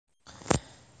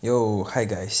Yo, hi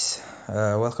guys.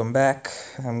 Welcome back.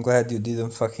 I'm glad you didn't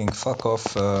fucking fuck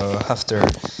off after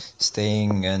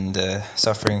staying and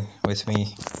suffering with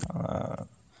me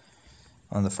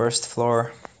on the first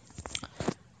floor.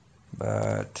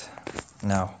 But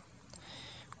now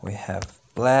we have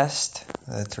blast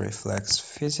that reflects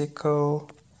physical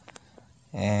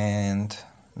and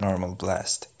normal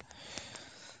blast.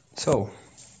 So,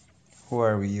 who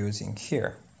are we using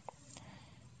here?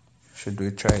 Should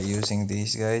we try using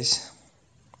these guys?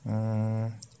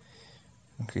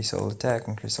 Increase all attack,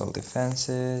 increase all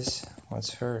defenses.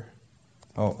 What's her?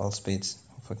 Oh, all speeds.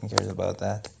 Who fucking cares about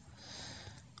that?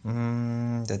 Nope.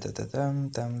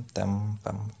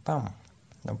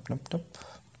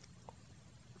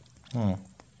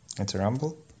 It's a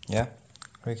rumble? Yeah,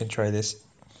 we can try this.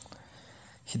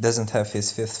 He doesn't have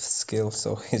his 5th skill,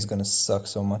 so he's gonna suck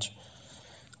so much.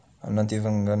 I'm not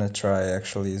even gonna try,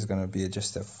 actually. It's gonna be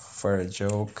just for a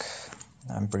joke.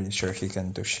 I'm pretty sure he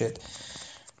can do shit.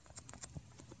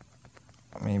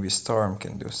 Maybe Storm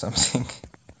can do something.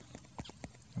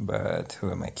 But who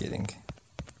am I kidding?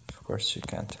 Of course she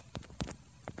can't.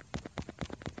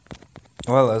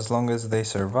 Well, as long as they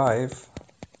survive,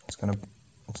 it's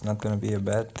not gonna be a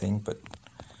bad thing, but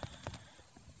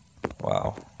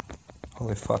wow.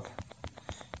 Holy fuck.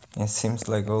 It seems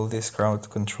like all this crowd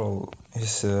control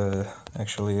is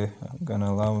actually gonna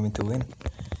allow me to win.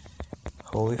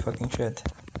 Holy fucking shit.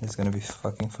 It's gonna be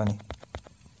fucking funny.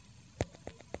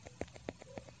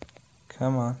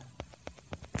 Come on.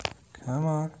 Come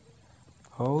on.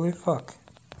 Holy fuck.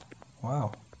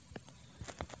 Wow.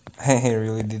 I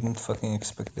really didn't fucking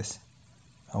expect this.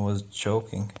 I was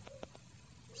joking.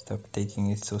 Stop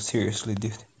taking it so seriously,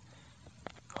 dude.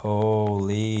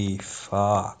 Holy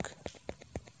fuck.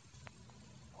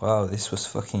 Wow, this was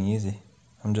fucking easy.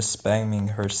 I'm just spamming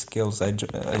her skills. I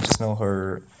just know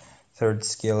her 3rd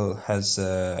skill has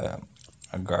a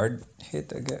guard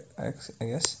hit, I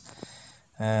guess.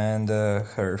 And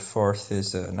her 4th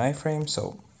is a knife frame,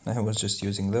 so I was just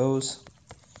using those.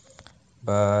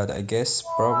 But I guess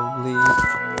probably...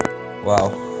 Wow.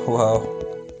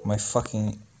 My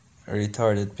fucking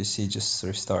retarded PC just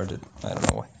restarted. I don't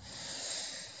know why.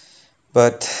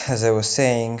 But as I was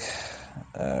saying,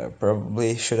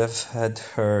 probably should have had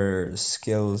her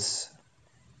skills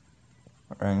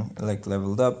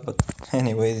leveled up. But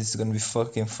anyway, this is gonna be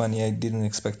fucking funny. I didn't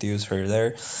expect to use her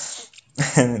there.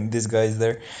 And this guy's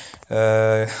there.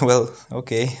 Well,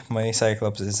 okay, my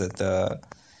Cyclops is at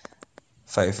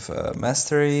 5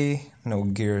 mastery, no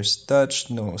gears touched,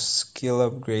 no skill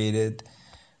upgraded,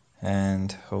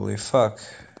 and holy fuck,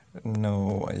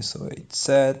 no ISO 8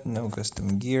 set, no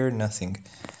custom gear, nothing.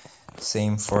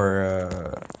 Same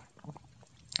for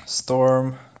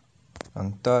Storm,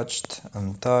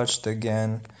 untouched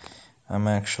again. I'm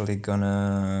actually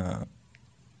gonna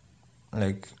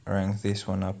rank this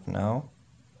one up now.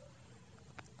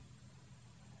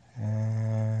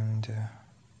 And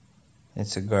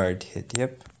it's a guard hit,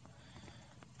 yep.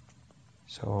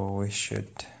 So we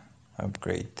should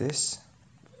upgrade this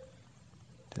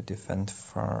to defend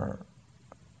for...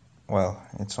 Well,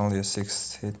 it's only a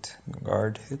 6th hit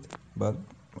guard hit, but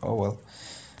oh well.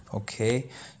 Okay,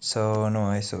 so no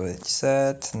ISO 8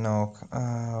 set, no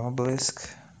obelisk.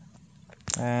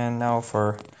 And now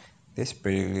for this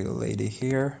pretty little lady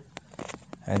here.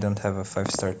 I don't have a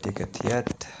 5-star ticket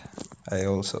yet. I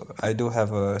do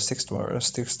have a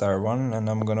 6-star one, and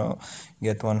I'm gonna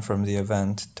get one from the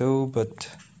event too, but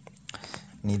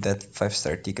need that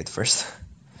 5-star ticket first.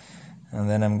 And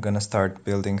then I'm gonna start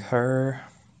building her.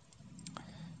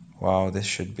 Wow, this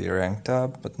should be ranked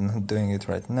up, but not doing it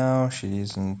right now. She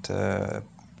isn't gonna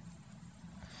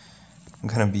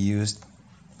be used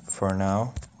for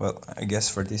now. Well, I guess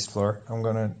for this floor. I'm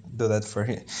gonna do that for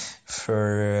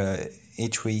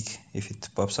each week if it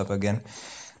pops up again.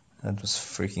 That was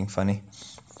freaking funny.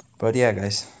 But yeah,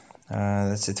 guys,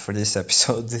 that's it for this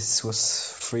episode. This was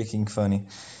freaking funny.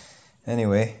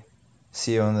 Anyway,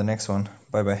 see you on the next one.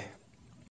 Bye bye.